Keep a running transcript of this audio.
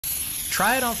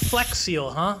Try it on Flex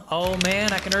Seal, huh? Oh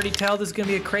man, I can already tell this is gonna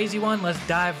be a crazy one. Let's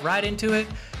dive right into it.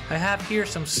 I have here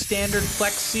some standard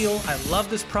Flex Seal. I love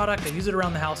this product. I use it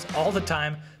around the house all the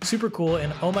time. Super cool,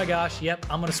 and oh my gosh, yep,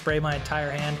 I'm gonna spray my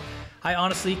entire hand. I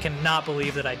honestly cannot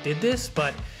believe that I did this,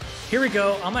 but here we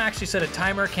go. I'm gonna actually set a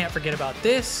timer, can't forget about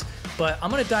this, but I'm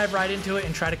gonna dive right into it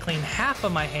and try to clean half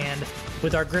of my hand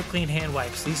with our Grip Clean hand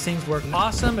wipes. These things work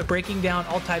awesome at breaking down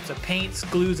all types of paints,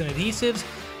 glues, and adhesives.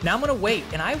 Now I'm gonna wait,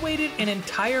 and I waited an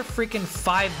entire freaking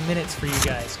 5 minutes for you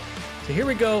guys. So here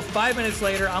we go, 5 minutes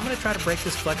later, I'm gonna try to break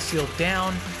this Flex Seal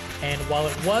down, and while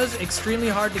it was extremely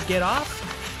hard to get off,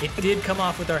 it did come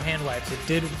off with our hand wipes. It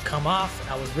did come off.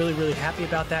 I was really, really happy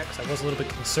about that because I was a little bit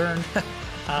concerned,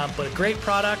 but a great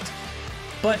product.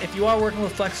 But if you are working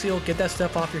with Flex Seal, get that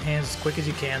stuff off your hands as quick as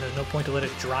you can. There's no point to let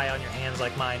it dry on your hands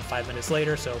like mine 5 minutes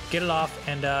later, so get it off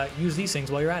and use these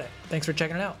things while you're at it. Thanks for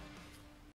checking it out.